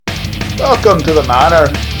Welcome to the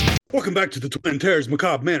manor. Welcome back to the Twin Terrors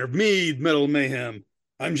Macabre Manor of Mead Metal Mayhem.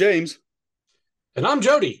 I'm James, And I'm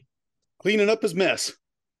Jody. cleaning up his mess.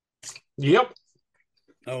 Yep.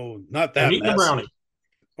 Oh, not And that eating a mess. brownie.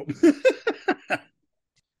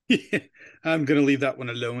 Yeah, I'm going to leave that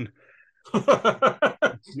one alone. Yeah.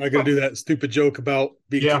 I'm not going to do that stupid joke about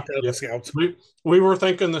being kicked out of the Scouts. We were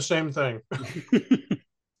thinking the same thing.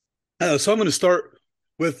 So I'm going to start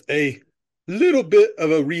with a little bit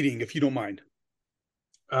of a reading, if you don't mind.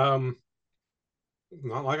 Not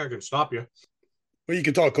like I can stop you. Well, you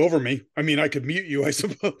can talk over me. I mean, I could mute you, I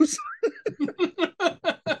suppose.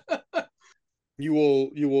 You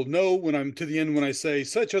will know when I'm to the end when I say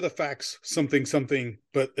such are the facts, something, something,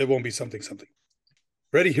 but it won't be something, something.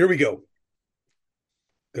 Ready? Here we go.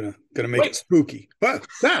 Gonna make it spooky.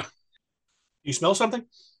 You smell something?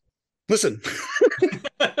 Listen.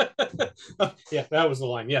 Yeah, that was the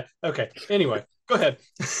line. Yeah. Okay. Anyway, go ahead.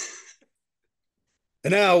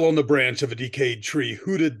 An owl on the branch of a decayed tree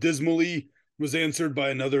hooted dismally, was answered by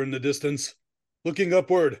another in the distance. Looking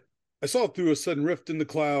upward, I saw through a sudden rift in the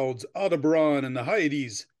clouds Aldebaran and the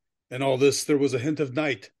Hyades. In all this there was a hint of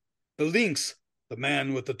night. The lynx, the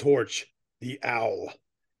man with the torch, the owl.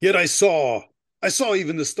 Yet I saw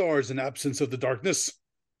even the stars in absence of the darkness.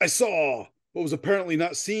 I saw what was apparently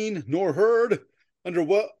not seen nor heard. Under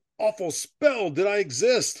what awful spell did I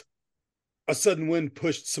exist? A sudden wind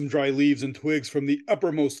pushed some dry leaves and twigs from the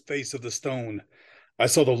uppermost face of the stone. I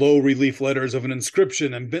saw the low relief letters of an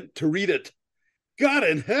inscription and bent to read it. God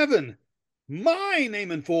in heaven! My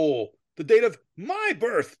name in full! The date of my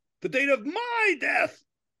birth! The date of my death!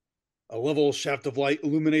 A level shaft of light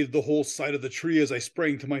illuminated the whole side of the tree as I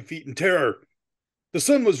sprang to my feet in terror. The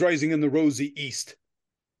sun was rising in the rosy east.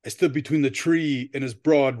 I stood between the tree and his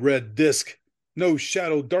broad red disk. No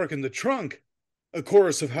shadow darkened the trunk. A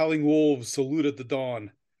chorus of howling wolves saluted the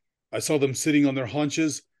dawn. I saw them sitting on their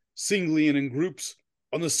haunches, singly and in groups,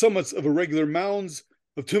 on the summits of irregular mounds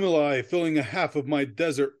of tumuli filling a half of my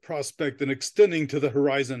desert prospect and extending to the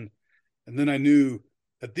horizon. And then I knew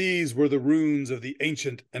that these were the ruins of the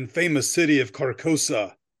ancient and famous city of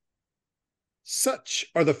Carcosa. Such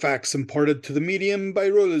are the facts imparted to the medium by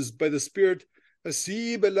Roles by the spirit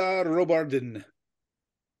Asibela Robardin.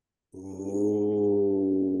 Ooh.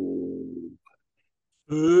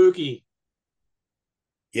 Spooky.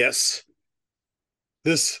 Yes.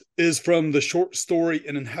 This is from the short story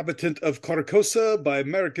An Inhabitant of Carcosa by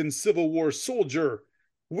American Civil War soldier,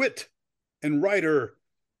 wit, and writer,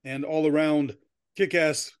 and all-around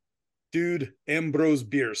kick-ass dude Ambrose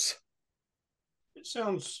Bierce. It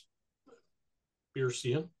sounds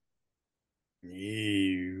Biercean.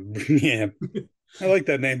 Yeah, I like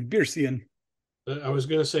that name, Biercean. I was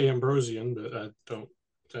going to say Ambrosian, but I don't.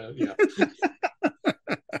 Yeah.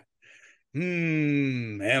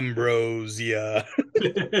 Ambrosia.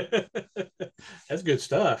 That's good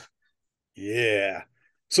stuff. Yeah.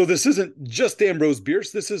 So this isn't just Ambrose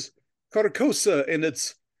Bierce. This is Carcosa and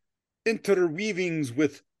its interweavings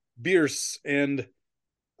with Bierce and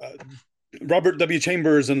Robert W.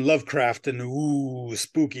 Chambers and Lovecraft and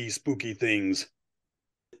spooky, spooky things.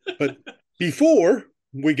 But before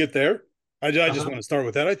we get there, I just want to start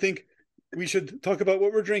with that. I think we should talk about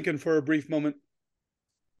what we're drinking for a brief moment.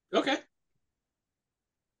 Okay.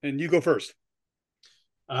 And you go first.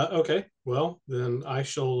 Okay. Well, then I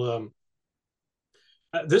shall.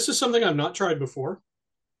 This is something I've not tried before.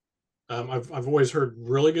 I've always heard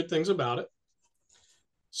really good things about it.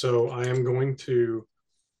 So I am going to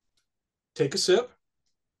take a sip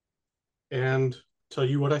and tell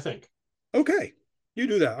you what I think. Okay, you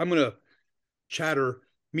do that. I'm going to chatter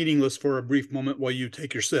meaningless for a brief moment while you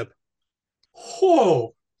take your sip.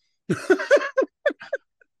 Whoa.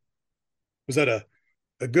 Was that a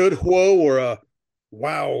good whoa or a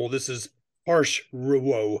wow, this is harsh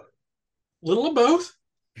whoa? Little of both.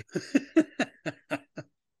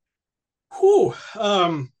 Whew.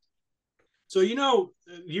 So,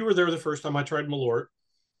 you were there the first time I tried Malort,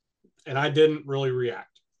 and I didn't really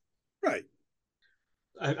react. Right.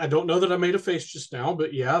 I don't know that I made a face just now,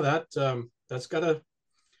 but yeah, that's got a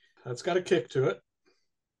kick to it.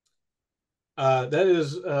 That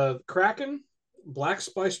is Kraken Black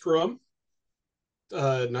Spiced Rum,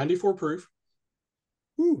 94 proof.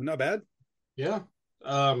 Ooh, not bad. Yeah.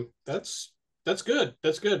 That's good.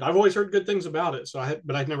 That's good. I've always heard good things about it,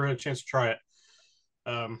 but I've never had a chance to try it.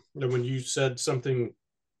 When you said something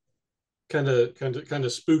kind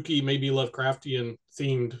of spooky, maybe Lovecraftian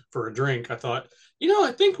themed for a drink, I thought,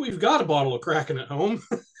 I think we've got a bottle of Kraken at home.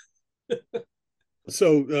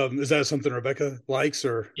 So, is that something Rebecca likes,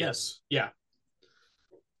 or? Yes. Yeah.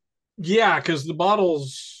 Yeah, because the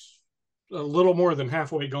bottles a little more than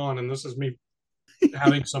halfway gone, and this is me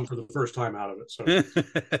having some for the first time out of it.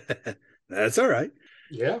 So That's all right.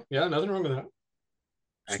 yeah, yeah, nothing wrong with that.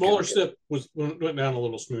 I can Smaller sip went down a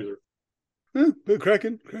little smoother. but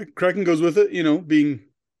Kraken goes with it, being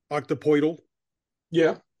octopoidal.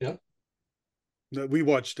 Yeah, yeah. We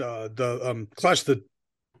watched the Clash of the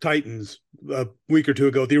Titans a week or two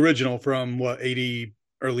ago, the original from what, 80,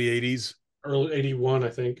 early 80s. Early 81, I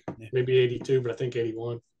think. Yeah. Maybe 82, but I think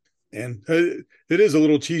 81. And it is a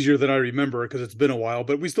little cheesier than I remember because it's been a while,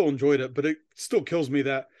 but we still enjoyed it. But it still kills me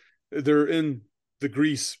that they're in the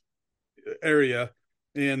Greece area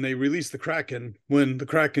and they release the Kraken when the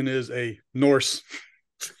Kraken is a Norse.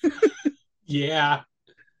 Yeah.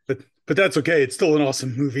 But that's okay. It's still an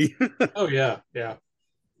awesome movie. Oh yeah, yeah.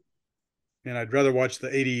 And I'd rather watch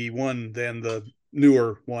the 81 than the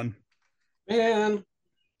newer one. Man,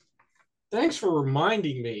 thanks for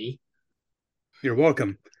reminding me. You're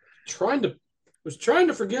welcome. Trying to was trying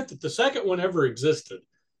to forget that the second one ever existed.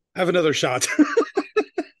 Have another shot.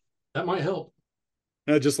 That might help.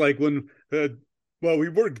 Just like when, well, we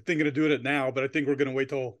were thinking of doing it now, but I think we're going to wait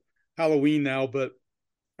till Halloween now. But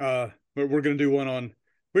we're going to do one on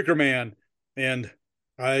Wicker Man, and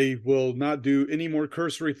I will not do any more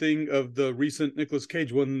cursory thing of the recent Nicolas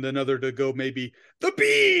Cage one than other to go maybe the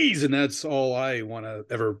bees, and that's all I want to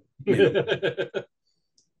ever.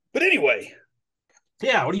 But anyway,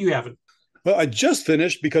 Yeah, what are you having? well, I just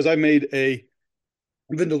finished because I made a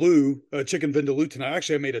vindaloo, a chicken vindaloo tonight.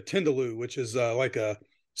 Actually, I made a tindaloo, which is like a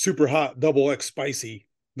super hot double X spicy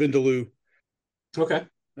vindaloo. Okay.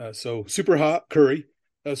 So super hot curry.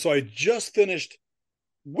 So I just finished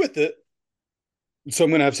with it. So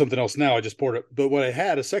I'm going to have something else now. I just poured it. But what I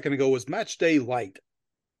had a second ago was Match Day Light.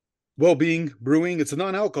 Well-being Brewing. It's a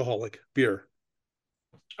non-alcoholic beer,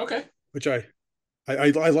 Okay. which I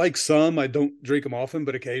like some. I don't drink them often,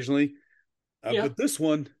 but occasionally. Yeah. But this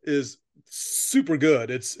one is super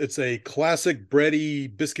good. It's a classic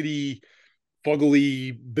bready, biscuity,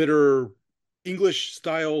 fuggly, bitter English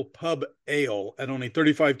style pub ale at only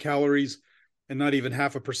 35 calories and not even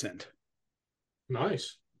 0.5%.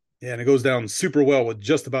 Nice. Yeah, and it goes down super well with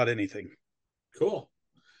just about anything. Cool.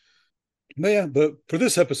 But yeah, but for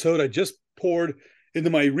this episode, I just poured into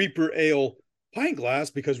my Reaper Ale pint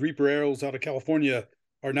glass because Reaper Ales out of California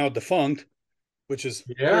are now defunct, which is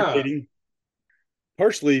Yeah. irritating.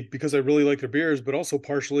 Partially because I really like their beers, but also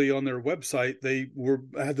partially on their website, they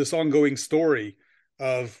had this ongoing story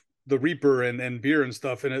of the Reaper and beer and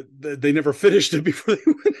stuff, and they never finished it before they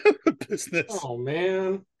went out of business. Oh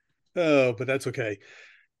man. Oh, but that's okay.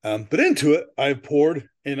 But into it, I've poured,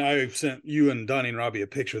 and I sent you and Donnie and Robbie a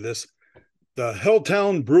picture of this. The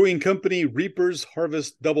Helltown Brewing Company Reaper's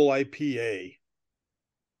Harvest Double IPA.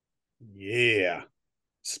 Yeah.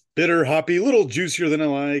 It's bitter, hoppy, a little juicier than I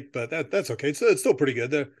like, but that's okay. It's still pretty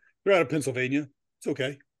good. They're out of Pennsylvania. It's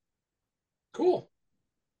okay. Cool.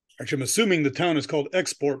 Actually, I'm assuming the town is called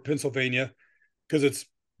Export, Pennsylvania, because it's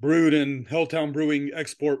brewed in Helltown Brewing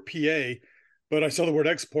Export, PA. But I saw the word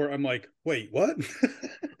export. I'm like, wait, what?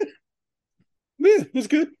 Yeah, it's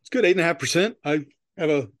good. It's good. 8.5%. I have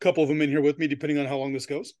a couple of them in here with me, depending on how long this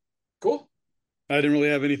goes. Cool. I didn't really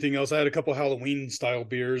have anything else. I had a couple Halloween style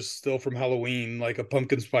beers still from Halloween, like a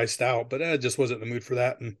pumpkin spice stout, but I just wasn't in the mood for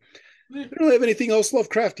that. And Eh, I don't really have anything else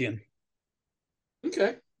Lovecraftian.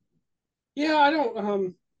 okay. Yeah, I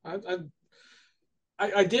don't.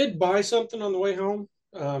 I did buy something on the way home.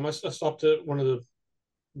 I stopped at one of the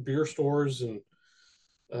beer stores and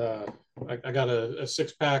uh, I got a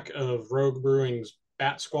 6 pack of Rogue Brewing's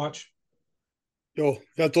Bat Squatch. Yo,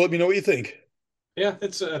 you have to let me know what you think. Yeah, I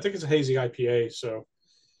think it's a hazy IPA. So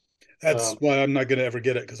That's um, why I'm not going to ever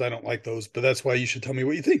get it because I don't like those. But that's why you should tell me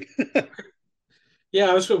what you think. yeah,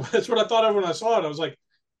 that's what I thought of when I saw it. I was like,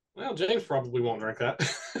 well, James probably won't drink that.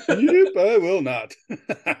 Yep, I will not.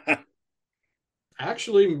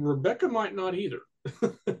 Actually, Rebecca might not either.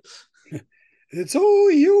 It's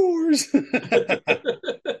all yours.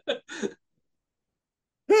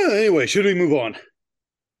 Anyway, should we move on?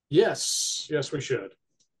 Yes, yes, we should.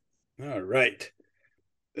 All right.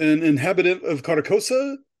 An inhabitant of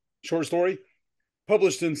Carcosa, short story,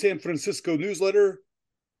 published in San Francisco Newsletter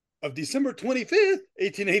of December 25th,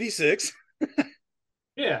 1886.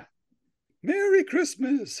 Yeah. Merry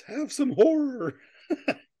Christmas. Have some horror.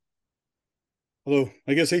 Although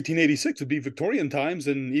I guess 1886 would be Victorian times,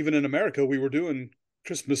 and even in America, we were doing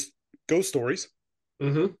Christmas ghost stories.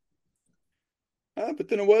 Mm-hmm. But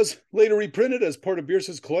then it was later reprinted as part of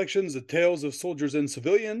Bierce's collections, The Tales of Soldiers and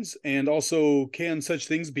Civilians, and also Can Such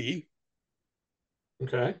Things Be?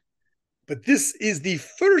 Okay. But this is the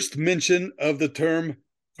first mention of the term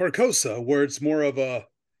Carcosa, where it's more of a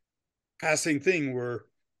passing thing where,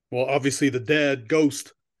 well, obviously the dead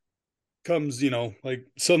ghost comes, like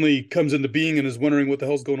suddenly comes into being and is wondering what the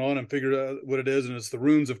hell's going on and figured out what it is, and it's the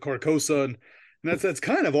runes of Carcosa, and that's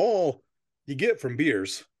kind of all you get from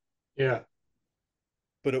Beers. Yeah.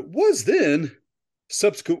 But it was then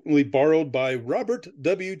subsequently borrowed by Robert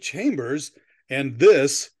W. Chambers, and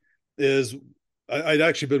this is I'd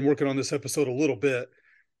actually been working on this episode a little bit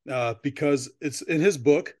because it's in his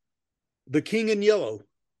book, The King in Yellow.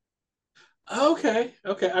 Okay.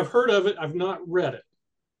 Okay. I've heard of it. I've not read it.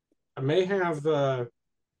 I may have the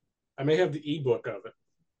I may have the ebook of it.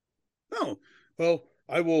 Oh, well,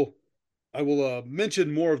 I will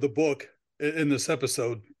mention more of the book in this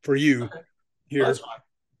episode for you Okay. Well, that's here.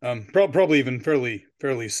 fine. Probably even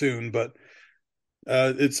fairly soon, but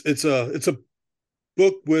it's a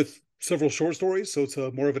book with several short stories, so it's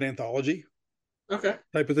a more of an anthology Okay.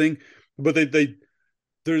 type of thing. But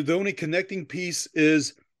they're the only connecting piece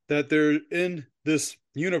is that they're in this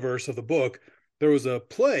universe of the book. There was a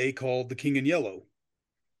play called The King in Yellow,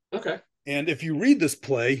 Okay. and if you read this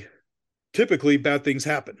play, typically bad things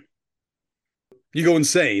happen. You go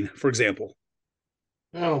insane, for example.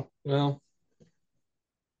 Oh, well,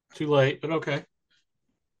 too late, but okay.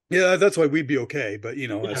 Yeah, that's why we'd be okay. But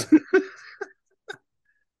Yeah. that's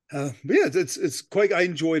but yeah, it's quite. I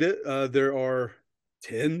enjoyed it. There are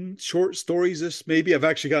 10 short stories. This maybe I've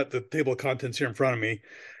actually got the table of contents here in front of me.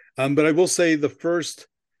 But I will say the first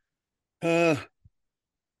uh,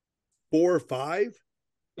 four or five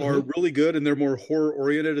are Hmm. really good, and they're more horror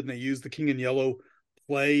oriented, and they use the King in Yellow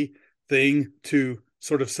play thing to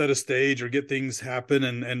sort of set a stage or get things happen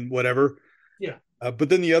and whatever. Yeah. But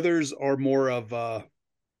then the others are more of uh,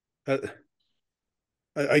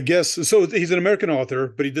 I guess so. He's an American author,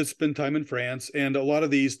 but he did spend time in France, and a lot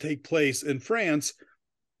of these take place in France,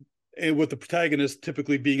 and with the protagonist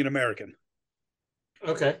typically being an American.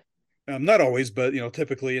 Okay. Not always, but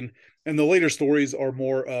typically, and the later stories are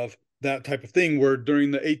more of that type of thing, where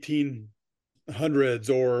during the 1800s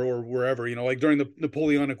or wherever, like during the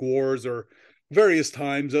Napoleonic Wars or various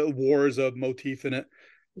times, war is a motif in it.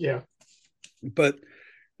 Yeah. But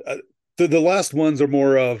uh, the last ones are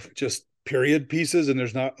more of just period pieces, and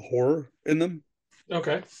there's not horror in them.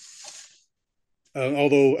 Okay.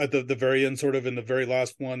 Although at the very end, sort of in the very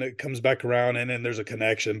last one, it comes back around and then there's a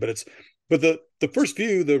connection. But the first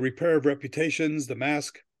few, the Repair of Reputations, the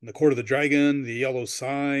Mask, the Court of the Dragon, the Yellow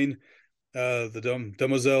Sign, the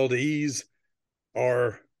Demoiselle d'Ease,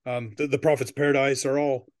 are the Prophet's Paradise, are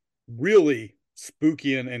all really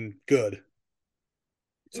spooky and good.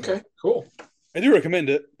 So Okay. Cool. I do recommend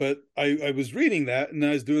it. But I was reading that and I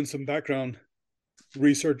was doing some background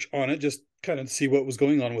research on it, just kind of see what was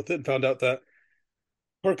going on with it, and found out that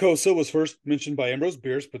Carcosa was first mentioned by Ambrose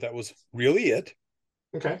Bierce, but that was really it.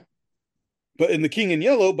 Okay. But in The King in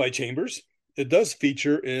Yellow by Chambers, it does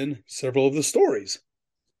feature in several of the stories.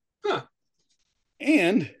 Huh.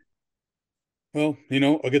 And, well,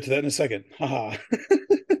 I'll get to that in a second. Haha.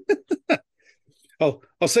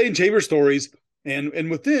 I'll say in Chambers stories,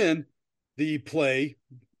 and within the play,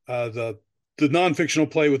 the non-fictional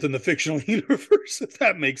play within the fictional universe, if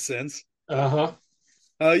that makes sense. Uh-huh.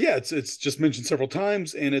 Yeah, it's just mentioned several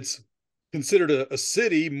times, and it's considered a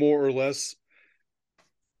city more or less,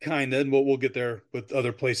 kind of, and we'll get there with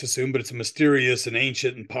other places soon, but it's a mysterious and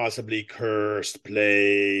ancient and possibly cursed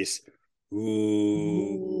place. Ooh.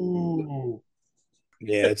 Ooh.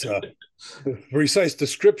 Yeah, it's a precise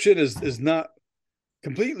description is not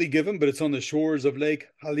completely given, but it's on the shores of Lake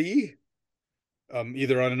Hali,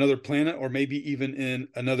 either on another planet or maybe even in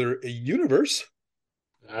another universe.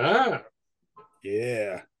 Ah.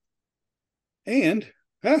 Yeah. And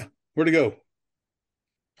where'd it go?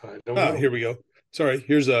 I don't know. Here we go. Sorry,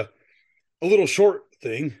 here's a little short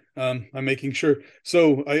thing. I'm making sure.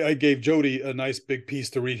 So I gave Jody a nice big piece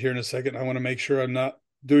to read here in a second. I want to make sure I'm not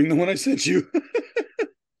doing the one I sent you.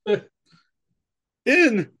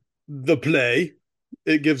 In the play,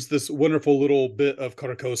 it gives this wonderful little bit of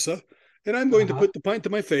Carcosa, and I'm going to Uh-huh. put the pint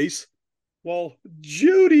to my face while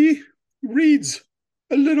Jody reads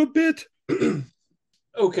a little bit.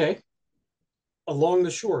 Okay. Along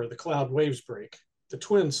the shore, the cloud waves break. The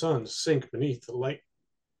twin suns sink beneath the light.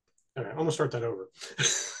 All right, I'm gonna start that over.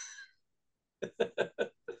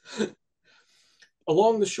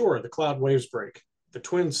 Along the shore, the cloud waves break. The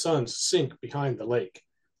twin suns sink behind the lake.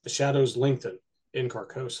 The shadows lengthen in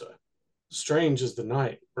Carcosa. Strange is the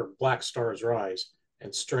night where black stars rise,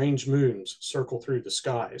 and strange moons circle through the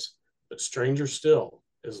skies. But stranger still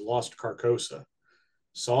is lost Carcosa.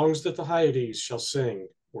 Songs that the Hyades shall sing,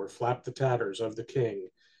 where flap the tatters of the king,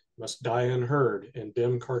 must die unheard in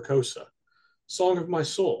dim Carcosa. Song of my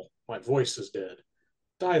soul, my voice is dead.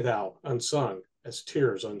 Die thou, unsung, as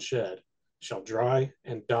tears unshed, shall dry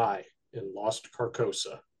and die in lost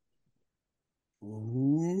Carcosa.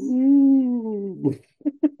 Ooh.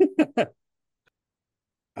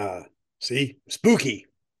 Uh, see, spooky.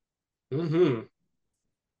 Mm-hmm.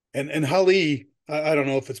 And Hali, I don't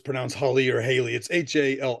know if it's pronounced Holly or Haley. It's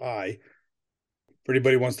Hali. For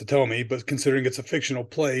anybody who wants to tell me, but considering it's a fictional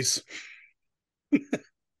place,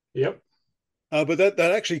 Yep. but that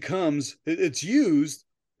actually comes. It's used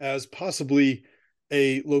as possibly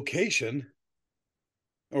a location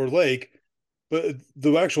or lake, but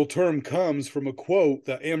the actual term comes from a quote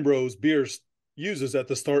that Ambrose Bierce uses at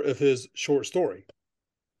the start of his short story.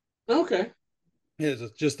 Okay.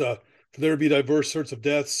 It's just for there be diverse sorts of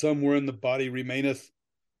deaths, somewhere in the body remaineth,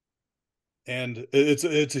 and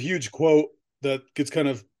it's a huge quote that gets kind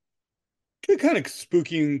of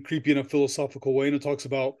spooky and creepy in a philosophical way, and it talks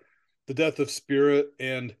about the death of spirit,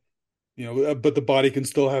 and but the body can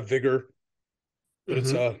still have vigor. But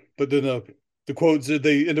it's Mm-hmm. but then the quotes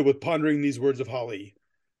they end up with pondering these words of Holly.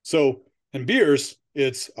 So in Beers,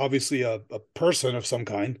 it's obviously a person of some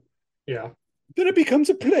kind. Yeah. Then it becomes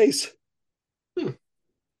a place. Hmm.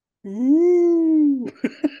 Ooh.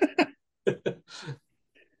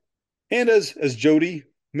 And as Jody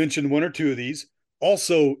mentioned one or two of these,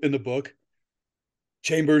 also in the book,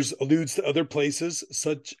 Chambers alludes to other places,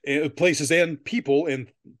 such places and people and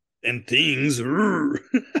things.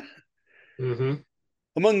 Mm-hmm.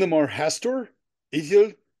 Among them are Hastur,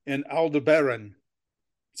 Ithil, and Aldebaran.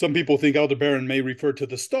 Some people think Aldebaran may refer to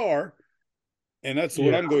the star, and that's the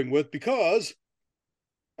one Yeah. I'm going with because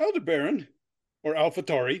Aldebaran, or Alpha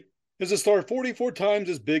Tauri, is a star 44 times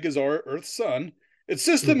as big as our Earth's sun. Its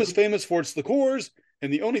system is Mm-hmm. famous for its liqueurs,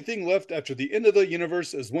 and the only thing left after the end of the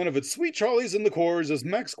universe is one of its sweet Charlies and liqueurs, as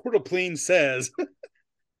Max Quirtlepleen says,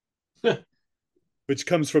 which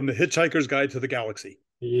comes from the Hitchhiker's Guide to the Galaxy.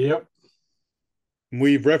 Yep.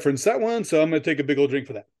 We've referenced that one, so I'm going to take a big old drink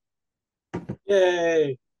for that.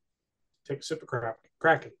 Yay. Take a sip of crap.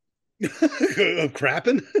 Kraken.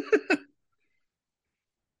 Crapping?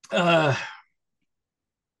 Uh,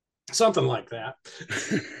 something like that.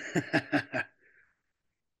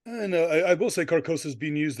 And I will say Carcosa is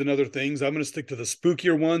being used in other things. I'm going to stick to the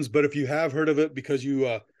spookier ones, but if you have heard of it because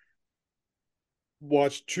you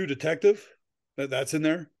watched True Detective, that's in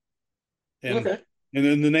there, and Okay. and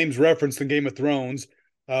then the name's referenced in Game of Thrones.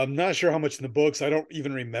 I'm not sure how much in the books. I don't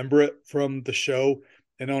even remember it from the show,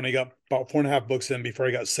 and I only got about 4.5 books in before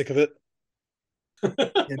I got sick of it,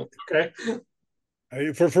 and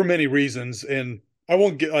Okay. for many reasons. And I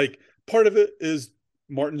won't get like part of it is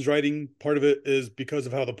Martin's writing. Part of it is because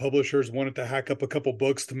of how the publishers wanted to hack up a couple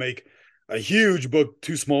books to make a huge book,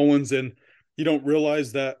 two small ones, and you don't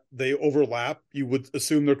realize that they overlap. You would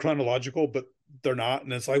assume they're chronological, but they're not,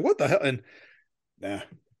 and it's like what the hell? And nah.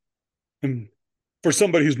 And for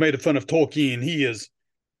somebody who's made fun of Tolkien, he is.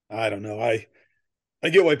 I don't know. I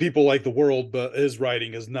get why people like the world, but his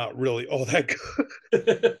writing is not really all that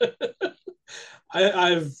good.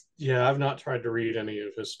 I've not tried to read any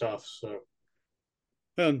of his stuff, so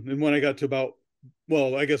And when I got to about,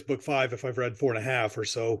 well, I guess book five, if I've read 4.5 or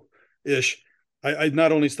so ish, I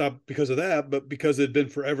not only stopped because of that, but because it had been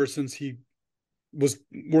forever since he was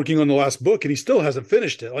working on the last book and he still hasn't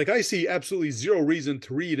finished it. Like I see absolutely zero reason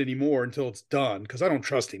to read anymore until it's done because I don't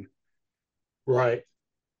trust him. right.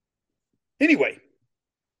 Anyway,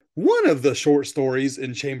 one of the short stories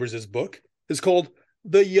in Chambers's book is called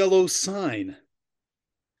The Yellow Sign.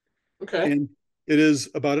 Okay. And it is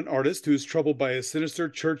about an artist who is troubled by a sinister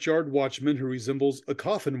churchyard watchman who resembles a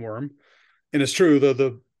coffin worm. And it's true,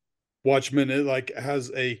 the watchman it like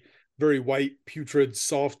has a very white, putrid,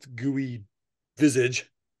 soft, gooey visage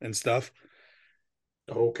and stuff.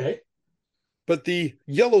 Okay. But the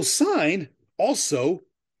yellow sign also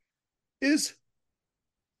is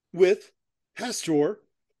with Hastor,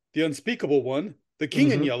 the unspeakable one, the king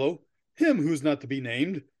in Mm-hmm. yellow, him who's not to be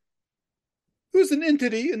named, who's an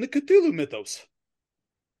entity in the Cthulhu mythos.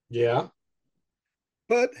 Yeah.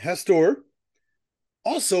 But Hastor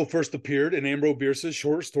also first appeared in Ambrose Bierce's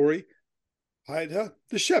short story, Ida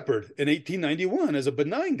the Shepherd, in 1891 as a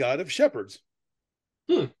benign god of shepherds.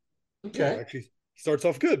 Hmm. Yeah, Okay. actually starts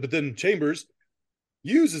off good. But then Chambers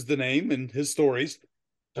uses the name in his stories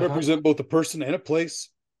to Uh-huh. represent both a person and a place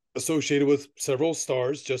associated with several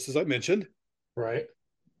stars, just as I mentioned. Right.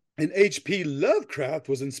 And H.P. Lovecraft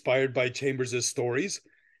was inspired by Chambers' stories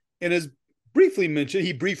and is briefly mentioned,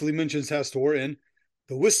 he briefly mentions Hastor in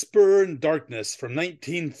The Whisper in Darkness from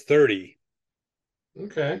 1930.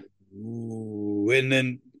 Okay. Ooh, and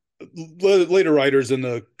then later writers in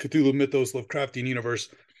the Cthulhu mythos Lovecraftian universe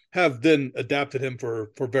have then adapted him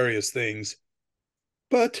for various things.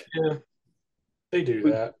 but Yeah, they do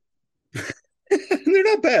that. they're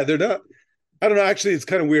not bad. They're not. I don't know. Actually, it's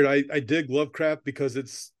kind of weird. I dig Lovecraft because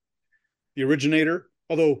it's the originator.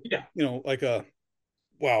 Although, Yeah, like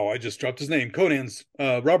wow, I just dropped his name. Conan's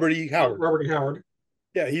Robert E. Howard. Robert E. Howard.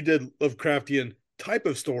 Yeah, he did Lovecraftian type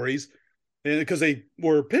of stories, and because they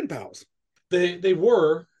were pen pals. They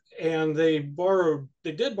were, and they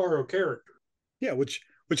did borrow character. Yeah, which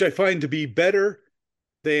I find to be better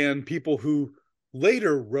than people who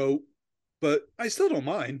later wrote, but I still don't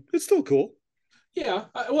mind. It's still cool. Yeah,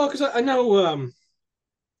 well, because I know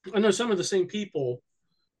some of the same people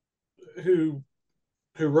who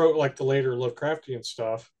wrote like the later Lovecraftian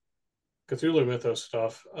stuff, Cthulhu mythos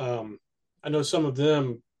stuff. I know some of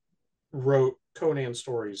them wrote Conan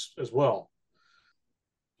stories as well.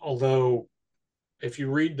 Although, if you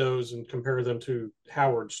read those and compare them to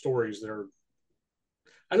Howard's stories, they're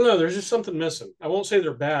I don't know. There's just something missing. I won't say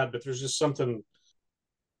they're bad, but there's just something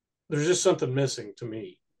missing to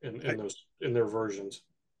me I, in those in their versions.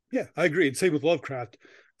 yeah, I agree. And same with Lovecraft.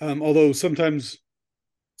 Although sometimes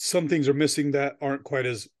some things are missing that aren't quite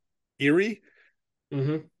as eerie,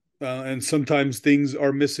 Mm-hmm. and sometimes things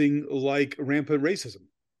are missing like rampant racism.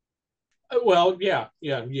 Well, yeah,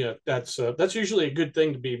 yeah, yeah. That's usually a good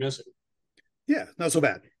thing to be missing. Yeah, not so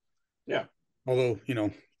bad. Yeah, Although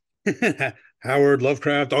Howard,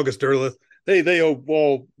 Lovecraft, August Derleth, they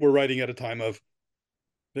all were writing at a time of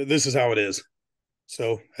this is how it is.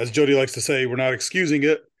 So as Jody likes to say, we're not excusing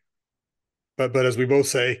it, but as we both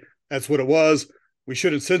say, that's what it was. We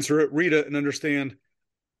shouldn't censor it, read it, and understand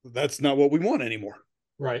that's not what we want anymore.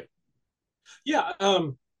 right. Yeah,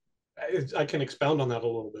 I can expound on that a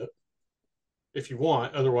little bit if you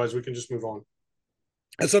want. Otherwise, we can just move on.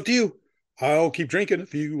 That's up to you. I'll keep drinking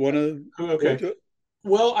if you want to go Okay. into it.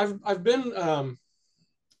 Well, I've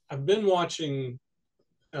been watching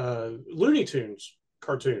Looney Tunes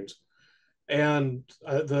cartoons and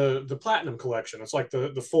the Platinum Collection. It's like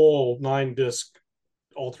the full 9 disc,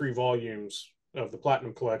 all 3 volumes of the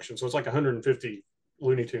Platinum Collection. So it's like 150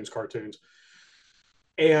 Looney Tunes cartoons,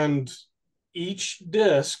 and each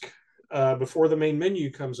disc, before the main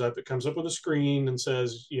menu comes up, it comes up with a screen and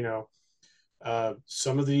says,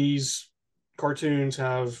 some of these cartoons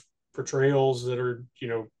have portrayals that are,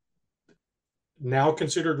 now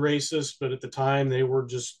considered racist, but at the time they were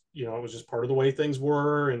just, it was just part of the way things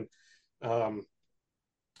were. And, um,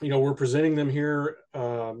 we're presenting them here.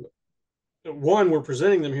 One, we're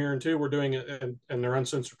presenting them here, and two, we're doing it in their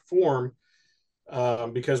uncensored form,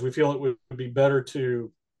 because we feel it would be better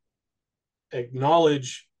to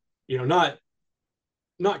acknowledge, not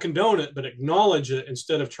condone it, but acknowledge it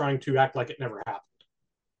instead of trying to act like it never happened.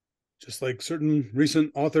 Just like certain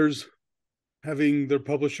recent authors having their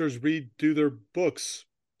publishers redo their books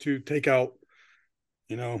to take out,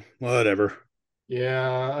 whatever.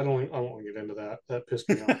 Yeah, I don't want to get into that. That pissed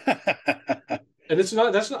me off. And it's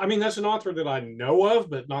not that's not I mean that's an author that I know of,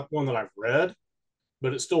 but not one that I've read.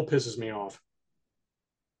 But it still pisses me off.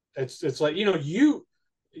 It's like,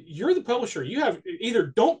 you're the publisher. You have either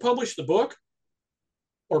don't publish the book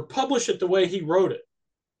or publish it the way he wrote it.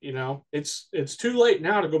 It's too late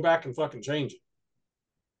now to go back and fucking change it.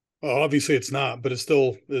 Well, obviously it's not, but it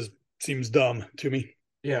still seems dumb to me.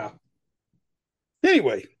 Yeah,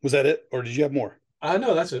 Anyway, was that it, or did you have more? I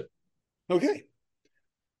know that's it. Okay.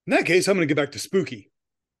 In that case, I'm going to get back to spooky.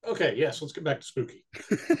 Okay, yes, let's get back to spooky.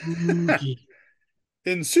 Spooky.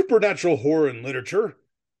 In supernatural horror and literature,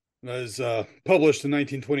 as published in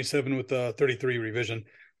 1927 with the 33 revision,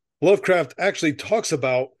 Lovecraft actually talks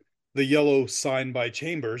about the yellow sign by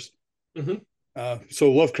Chambers. Mm-hmm.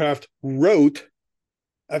 So Lovecraft wrote,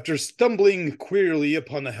 after stumbling queerly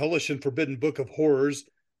upon the hellish and forbidden book of horrors,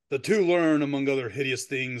 the two learn, among other hideous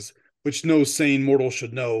things, which no sane mortal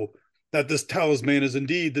should know, that this talisman is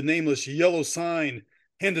indeed the nameless yellow sign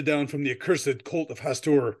handed down from the accursed cult of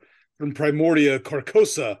Hastur, from Primordia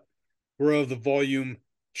Carcosa, whereof the volume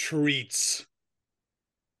treats.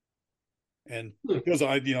 And Hmm. he goes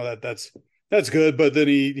on, that's good, but then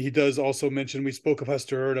he does also mention we spoke of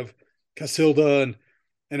Hastur and of Casilda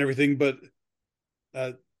and everything, but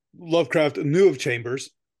uh, Lovecraft knew of Chambers,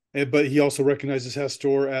 but he also recognizes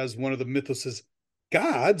Hastur as one of the mythos's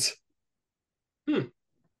gods Hmm.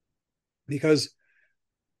 because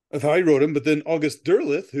of how he wrote him. But then August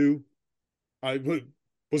Derleth, who I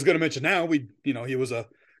was going to mention now, he was a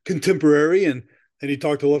contemporary and he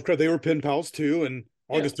talked to Lovecraft. They were pen pals too, and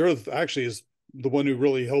Yeah, August Derleth actually is the one who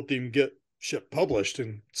really helped him get shit published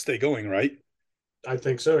and stay going, right? I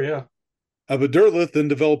think so. Yeah. But Derleth then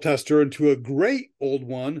developed Hastur into a great old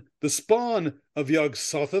one, the spawn of Yog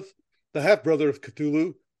Sothoth, the half brother of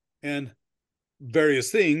Cthulhu, and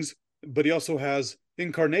various things. But he also has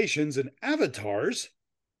incarnations and avatars,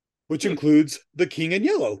 which Hmm. includes the King in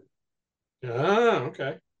Yellow. Ah,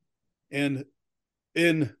 okay. And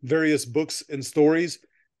in various books and stories,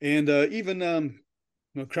 and even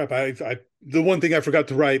oh crap, I the one thing I forgot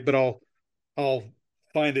to write, but I'll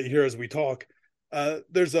find it here as we talk.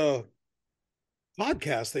 There's a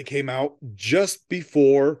podcast that came out just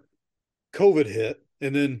before COVID hit,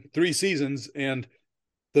 and then 3 seasons, and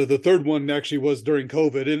the third one actually was during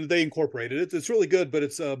COVID, and they incorporated it. It's really good, but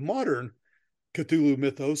it's a modern Cthulhu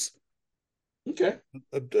mythos. Okay.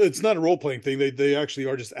 It's not a role playing thing. They actually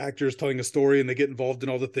are just actors telling a story, and they get involved in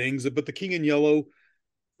all the things. But the King in Yellow,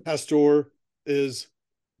 Pastor, is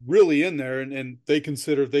really in there, and they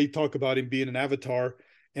talk about him being an avatar,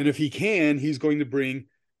 and if he can, he's going to bring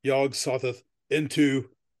Yog Sothoth into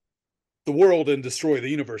the world and destroy the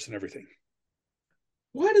universe and everything.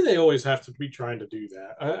 Why do they always have to be trying to do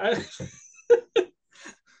that?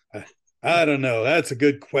 I, I don't know. That's a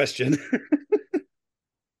good question.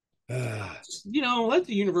 uh, Let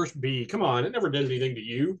the universe be. Come on, it never did anything to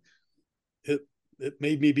you. it it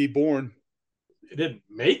made me be born. It didn't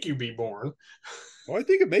make you be born. Well, I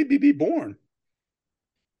think it made me be born.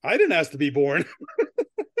 I didn't ask to be born.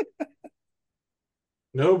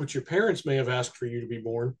 No, but your parents may have asked for you to be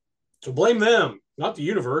born. So blame them, not the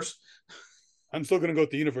universe. I'm still going to go with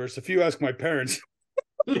the universe. If you ask my parents,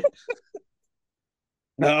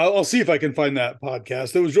 I'll see if I can find that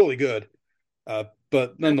podcast. It was really good. But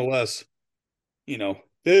Okay. nonetheless, it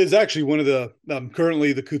is actually one of the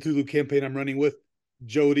currently the Cthulhu campaign I'm running with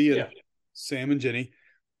Jody and Yeah. Sam and Jenny.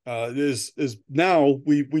 Is now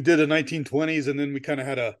we did a 1920s, and then we kind of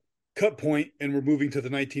had a cut point, and we're moving to the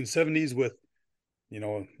 1970s with you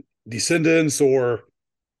know descendants or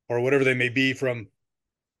whatever they may be from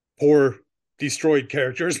poor destroyed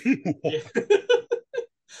characters.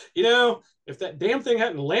 Yeah. If that damn thing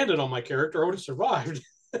hadn't landed on my character, I would have survived.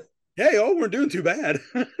 Hey, oh, we're doing too bad.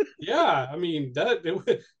 Yeah, I mean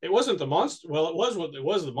it wasn't the monster. Well, it was what it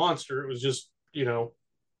was the monster. It was just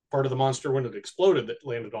part of the monster when it exploded that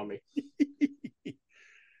landed on me. Yeah,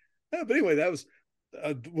 but anyway, that was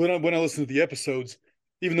when I listened to the episodes,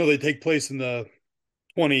 even though they take place in the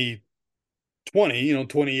 2020,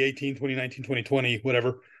 2018, 2019, 2020,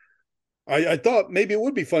 whatever. I thought maybe it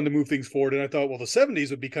would be fun to move things forward, and I thought, well, the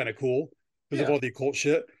 70s would be kind of cool because of Yeah, all the occult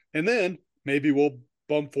shit, and then maybe we'll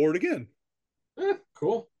bump forward again.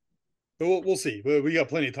 cool. But we'll see. We got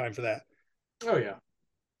plenty of time for that. Oh yeah.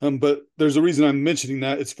 But there's a reason I'm mentioning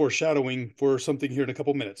that. It's foreshadowing for something here in a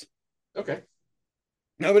couple minutes. Okay.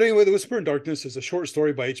 Now, but anyway, The Whisper in Darkness is a short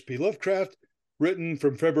story by H.P. Lovecraft, written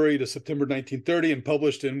from February to September 1930 and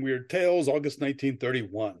published in Weird Tales, August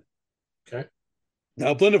 1931. Okay.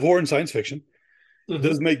 Now, a blend of horror and science fiction. It Hmm.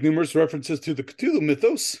 does make numerous references to the Cthulhu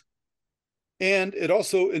mythos, and it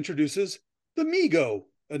also introduces the Migo,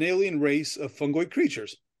 an alien race of fungoid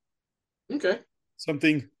creatures, Okay.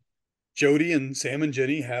 something Jody and Sam and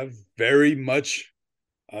Jenny have very much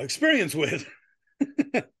experience with.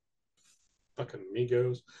 Fucking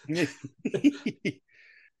Migos.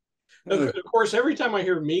 Of, uh, of course, every time I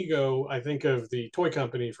hear Migo, I think of the toy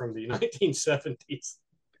company from the 1970s.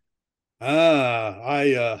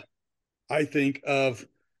 I think of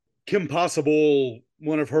Kim Possible,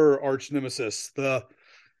 one of her arch nemesis, the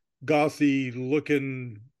gothy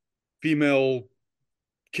looking female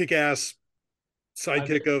kick ass I,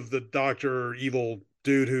 sidekick of the doctor, evil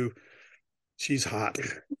dude who she's hot.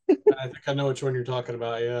 I think I know which one you're talking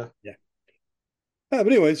about. Yeah. Yeah. But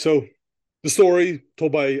anyway, so the story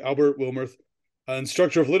told by Albert Wilmarth,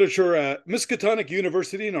 instructor of literature at Miskatonic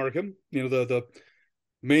University in Arkham, the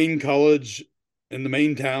main college in the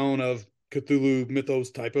main town of Cthulhu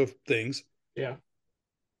mythos type of things. Yeah.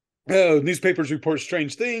 Newspapers report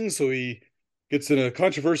strange things, so he gets in a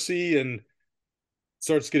controversy and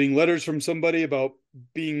starts getting letters from somebody about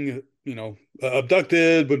being,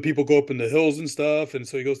 abducted when people go up in the hills and stuff, and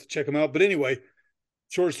so he goes to check them out. But anyway,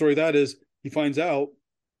 short story that is, he finds out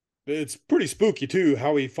it's pretty spooky too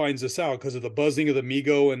how he finds this out because of the buzzing of the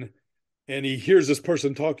Migo and he hears this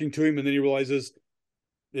person talking to him, and then he realizes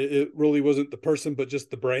it really wasn't the person but just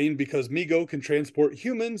the brain because Migo can transport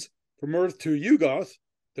humans from Earth to Yugoth,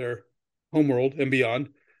 their homeworld, and beyond,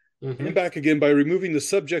 and Hmm. back again by removing the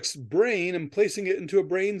subject's brain and placing it into a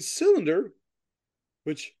brain cylinder,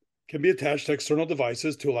 which can be attached to external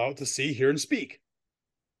devices to allow it to see, hear, and speak.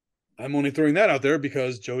 I'm only throwing that out there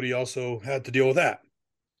because Jody also had to deal with that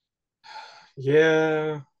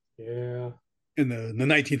Yeah. Yeah. in the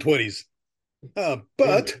 1920s. Damn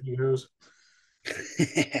But Migos.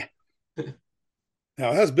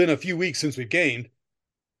 now it has been a few weeks since we've gamed.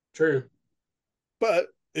 True. But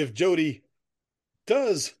if Jody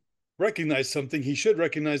does recognize something, he should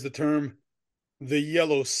recognize the term the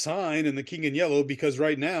yellow sign and the king in yellow because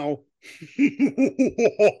right now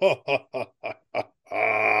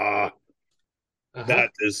Uh-huh. that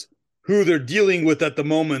is who they're dealing with at the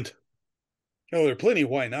moment. Oh, there are plenty of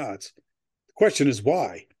why nots. The question is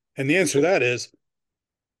why. And the answer to that is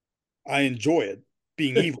I enjoy it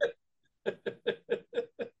being evil.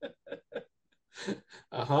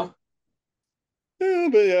 Uh-huh.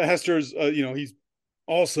 But Hester's, he's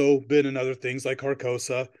also been in other things like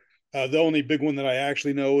Carcosa. The only big one that I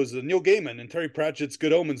actually know is Neil Gaiman and Terry Pratchett's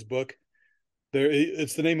Good Omens book.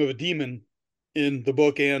 It's the name of a demon in the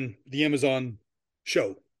book and the Amazon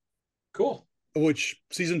show, Cool. which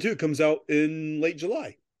season 2 comes out in late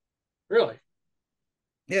July. Really?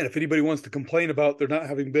 Yeah, and if anybody wants to complain about there not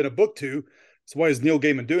having been a book 2, so why is Neil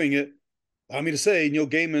Gaiman doing it? Allow me to say, Neil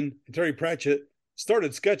Gaiman and Terry Pratchett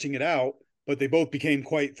started sketching it out, but they both became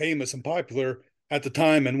quite famous and popular at the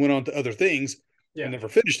time and went on to other things and Yeah. never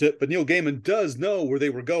finished it. But Neil Gaiman does know where they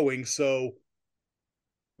were going, so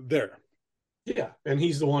there. Yeah. And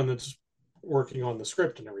he's the one that's working on the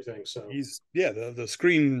script and everything. So He's the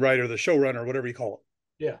screenwriter, the showrunner, whatever you call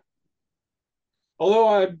it. yeah.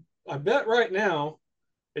 Although I bet right now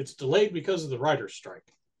it's delayed because of the writer's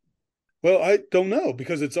strike. Well, I don't know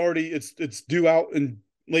because it's due out in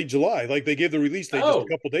late July. Like they gave the release date just a Oh,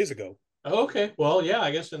 couple days ago. okay. Well, yeah,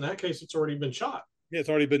 I guess in that case it's already been shot. Yeah, it's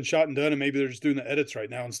already been shot and done, and maybe they're just doing the edits right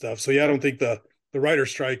now and stuff. So yeah, I don't think the writer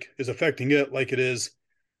strike is affecting it like it is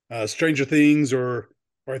Stranger Things or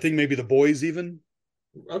I think maybe The Boys even.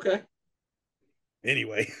 Okay.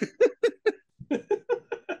 Anyway,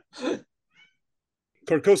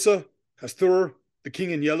 Carcosa, Hastur, the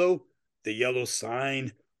King in Yellow, the Yellow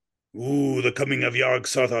Sign. Ooh, the coming of Yog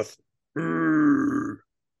Sothoth.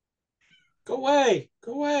 Go away.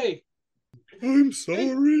 Go away. I'm Hey,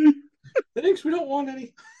 sorry. thanks. We don't want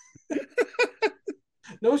any.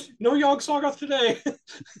 No, no Yog Soggoth today.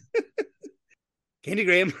 Candy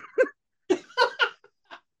Graham.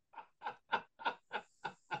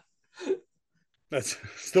 That's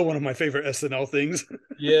still one of my favorite SNL things.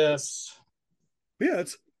 Yes. Yeah,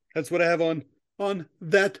 that's what I have on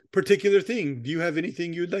that particular thing. Do you have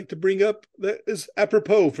anything you'd like to bring up that is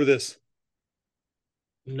apropos for this?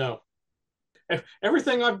 No.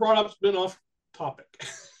 Everything I've brought up has been off topic.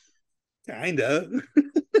 Kinda,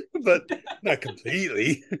 but not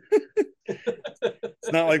completely.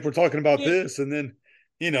 It's not like we're talking about Yeah. this and then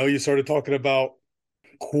you started talking about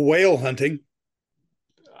quail hunting.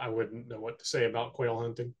 I wouldn't know what to say about quail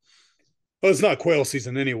hunting. Well, it's not quail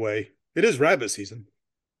season anyway. It is rabbit season.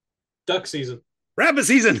 Duck season. Rabbit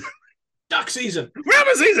season. Duck season.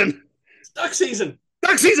 Rabbit season. Duck season.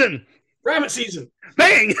 Duck season. Rabbit season.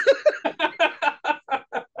 Bang.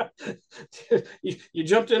 You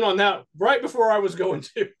jumped in on that right before I was going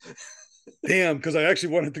to. Damn, because I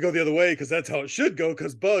actually wanted to go the other way because that's how it should go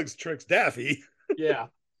because Bugs tricks Daffy. Yeah.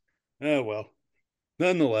 Oh, well.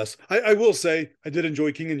 Nonetheless, I will say I did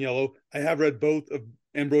enjoy King in Yellow. I have read both of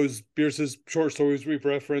Ambrose Bierce's short stories we've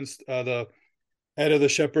referenced, the Head of the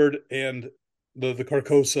Shepherd and the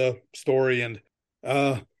Carcosa story. And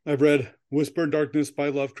I've read Whisper in Darkness by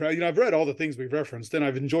Lovecraft. I've read all the things we've referenced and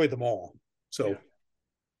I've enjoyed them all. Yeah. So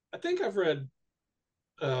I think I've read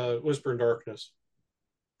Whisper in Darkness.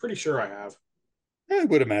 Pretty sure I have. I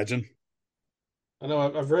would imagine. I know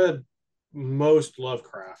I've read most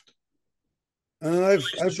Lovecraft, Uh, at I've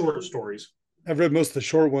least the I've short stories. I've read most of the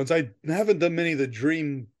short ones. I haven't done many of the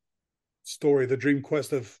Dream story, the Dream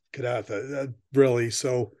Quest of Kadatha, really.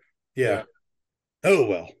 So, yeah. Yeah. Oh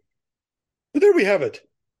well. But there we have it,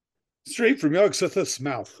 straight from Yog-Sothoth's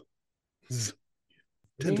mouth. Zzz,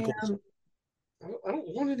 tentacles. Man, I don't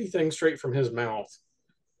want anything straight from his mouth.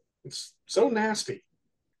 It's so nasty.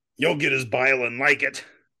 You'll get his bile and like it.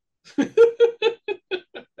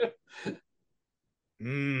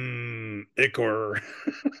 Ichor.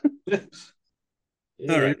 All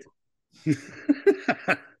Yeah.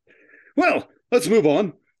 right. Well, let's move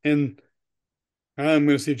on. And I'm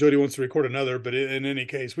going to see if Jody wants to record another, but in any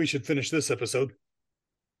case, we should finish this episode.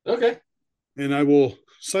 Okay. And I will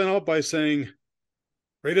sign off by saying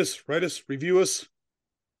rate us, write us, review us,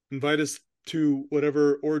 invite us to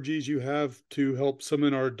whatever orgies you have to help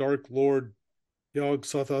summon our Dark Lord Yog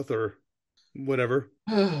Sothoth or whatever.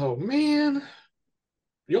 Oh man,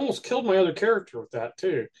 you almost killed my other character with that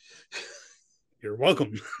too. You're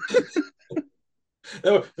welcome.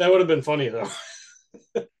 That would have been funny though.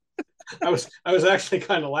 I was actually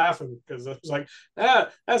kind of laughing because I was like,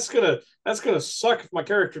 that's gonna suck if my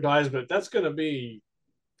character dies, but that's gonna be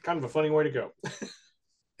kind of a funny way to go.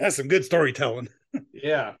 That's some good storytelling.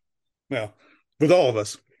 Yeah. Well, with all of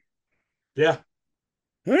us. Yeah.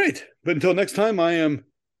 All right. But until next time, I am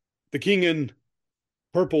the king in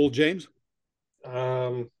purple, James.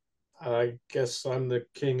 Um, I guess I'm the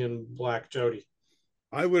king in black, Jody.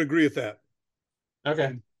 I would agree with that. Okay.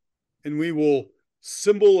 And, and we will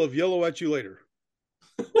symbol of yellow at you later.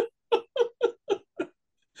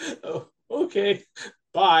 Oh, okay.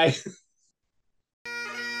 Bye.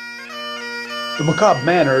 The Macabre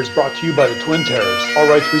Manor is brought to you by the Twin Terrors. All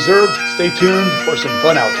rights reserved. Stay tuned for some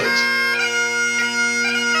fun outtakes.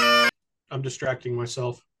 I'm distracting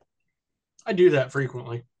myself. I do that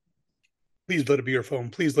frequently. Please let it be your phone.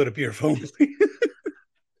 Please let it be your phone.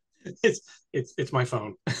 It's it's my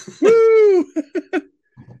phone. Woo!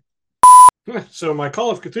 So my Call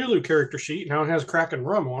of Cthulhu character sheet now has Kraken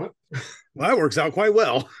rum on it. Well, that works out quite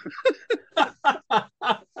well.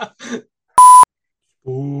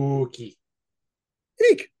 Spooky.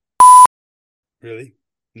 Eek. Really?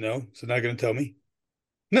 No? So not going to tell me?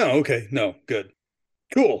 No. Okay. No. Good.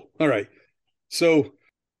 Cool. All right. So,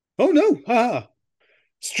 oh no. Haha.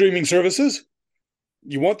 Streaming services.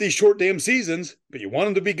 You want these short damn seasons, but you want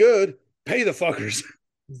them to be good. Pay the fuckers.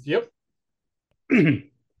 Yep.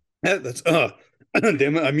 That's damn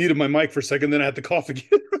it. I muted my mic for a second, then I had to cough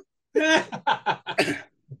again. I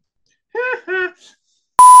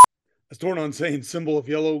was torn on saying symbol of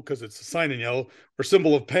yellow because it's a sign in yellow, or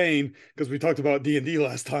symbol of pain because we talked about D&D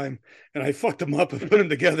last time, and I fucked them up and put them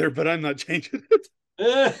together, but I'm not changing it.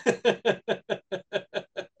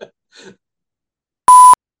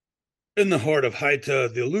 In the heart of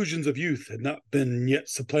Haita, the illusions of youth had not been yet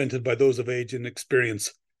supplanted by those of age and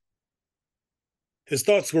experience. His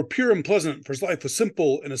thoughts were pure and pleasant, for his life was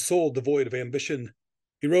simple and his soul devoid of ambition.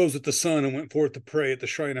 He rose with the sun and went forth to pray at the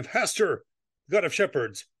shrine of Hastur, the god of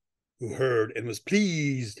shepherds, who heard and was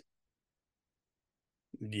pleased.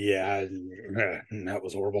 Yeah, that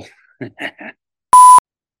was horrible.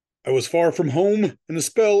 I was far from home, and the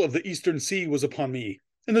spell of the eastern sea was upon me.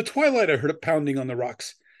 In the twilight, I heard it pounding on the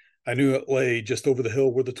rocks. I knew it lay just over the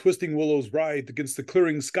hill where the twisting willows writhed against the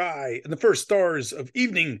clearing sky and the first stars of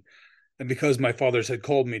evening. And because my fathers had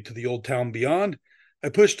called me to the old town beyond, I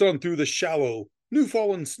pushed on through the shallow,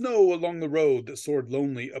 new-fallen snow along the road that soared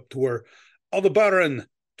lonely up to where Aldebaran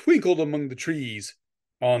twinkled among the trees,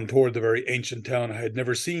 on toward the very ancient town I had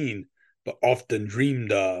never seen, but often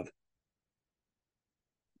dreamed of.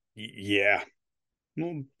 Yeah,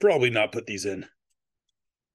 we'll probably not put these in.